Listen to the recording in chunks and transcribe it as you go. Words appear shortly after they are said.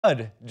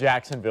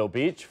Jacksonville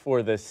Beach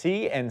for the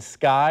Sea and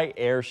Sky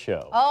Air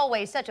Show.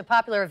 Always such a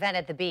popular event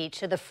at the beach.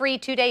 So the free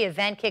two-day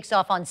event kicks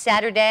off on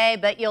Saturday,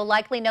 but you'll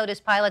likely notice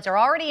pilots are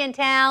already in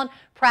town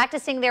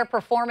practicing their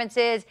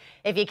performances.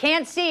 If you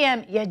can't see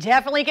them, you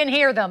definitely can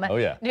hear them. Oh,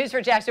 yeah.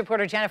 News4JAX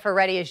reporter Jennifer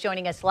Reddy is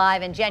joining us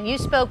live. And Jen, you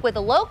spoke with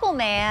a local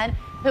man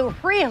who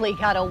really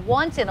got a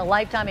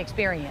once-in-a-lifetime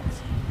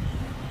experience.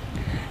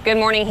 Good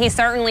morning. He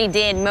certainly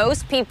did.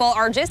 Most people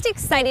are just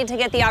excited to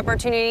get the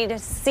opportunity to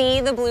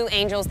see the Blue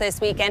Angels this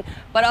weekend,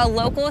 but a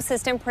local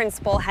assistant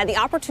principal had the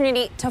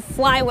opportunity to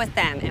fly with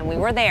them, and we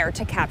were there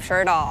to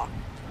capture it all.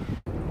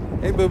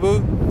 Hey, boo-boo,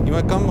 you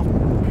want to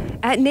come?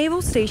 At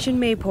Naval Station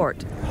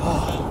Mayport.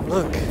 Oh,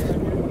 look.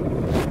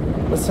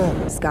 What's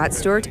that? Scott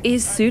Stewart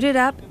is suited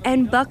up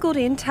and buckled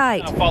in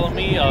tight. Follow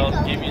me,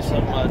 I'll give you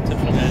some tips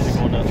on how to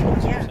go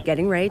nuts.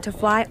 Getting ready to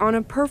fly on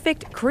a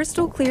perfect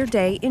crystal clear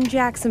day in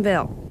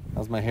Jacksonville.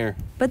 How's my hair?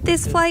 But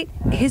this flight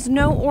is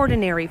no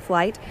ordinary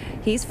flight.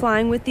 He's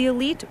flying with the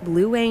elite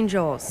Blue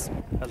Angels.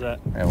 How's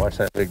that? Man, watch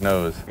that big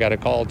nose. Got a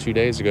call 2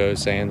 days ago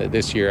saying that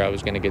this year I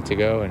was going to get to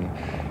go, and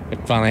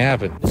it finally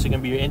happened. This is going to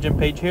be your engine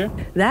page here?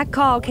 That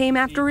call came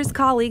after his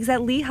colleagues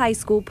at Lee High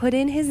School put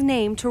in his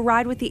name to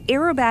ride with the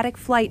aerobatic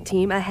flight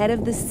team ahead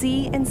of the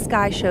Sea and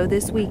Sky Show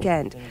this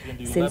weekend.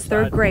 Since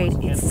third grade,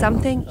 it's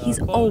something he's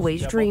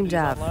always dreamed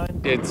of.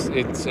 It's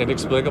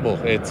inexplicable.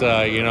 It's,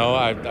 you know,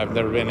 I've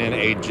never been in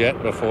a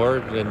jet before,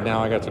 and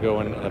now I got to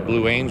go in a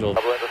Blue Angel.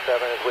 Double Angel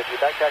 7 is with you.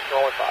 Back taxi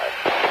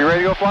 115. You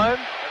ready to go flying?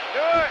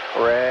 Let's do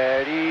it.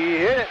 Ready,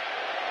 hit it.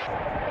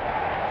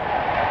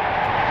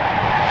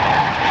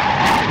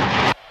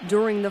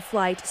 During the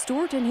flight,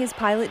 Stewart and his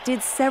pilot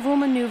did several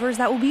maneuvers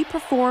that will be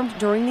performed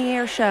during the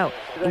air show,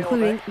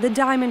 including the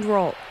diamond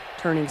roll,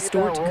 turning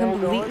Stewart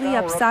completely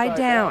upside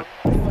down.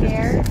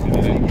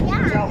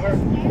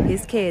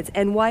 His kids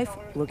and wife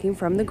looking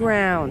from the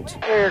ground.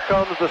 Here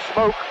comes the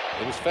smoke.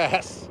 It was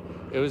fast.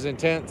 It was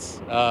intense.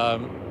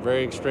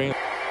 Very extreme.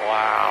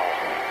 Wow.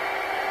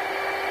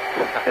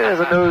 As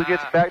the nose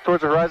gets back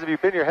towards the horizon, if you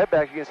bend your head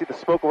back, you can see the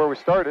smoke of where we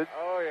started.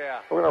 Oh,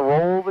 yeah. We're going to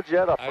roll the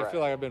jet up. I feel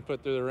like I've been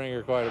put through the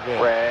ringer quite a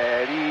bit.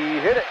 Ready,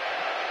 hit it.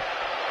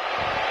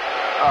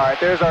 All right,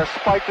 there's our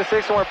spike to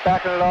 6, and we're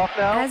backing it off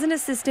now. As an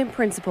assistant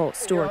principal,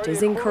 Stewart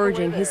is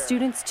encouraging his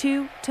students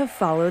to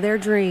follow their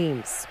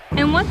dreams.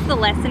 And what's the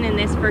lesson in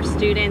this for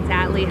students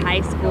at Lee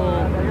High School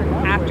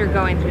after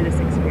going through this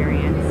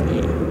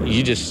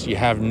experience? You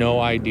have no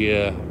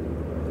idea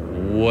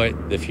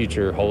what the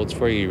future holds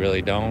for you. You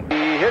really don't.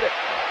 He hit it.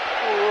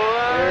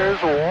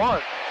 There's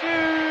 1,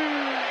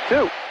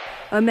 2.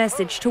 A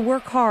message to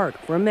work hard,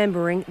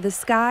 remembering the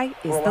sky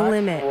is the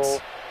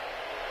limit.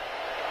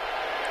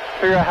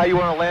 Figure out how you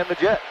want to land the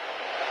jet.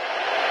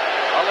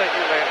 I'll let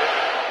you land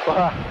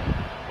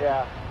it.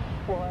 Yeah.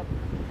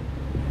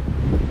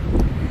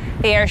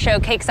 The air show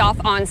kicks off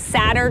on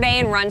Saturday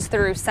and runs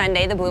through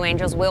Sunday. The Blue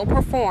Angels will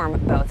perform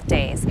both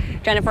days.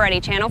 Jennifer Reddy,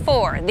 Channel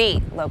 4,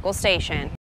 the local station.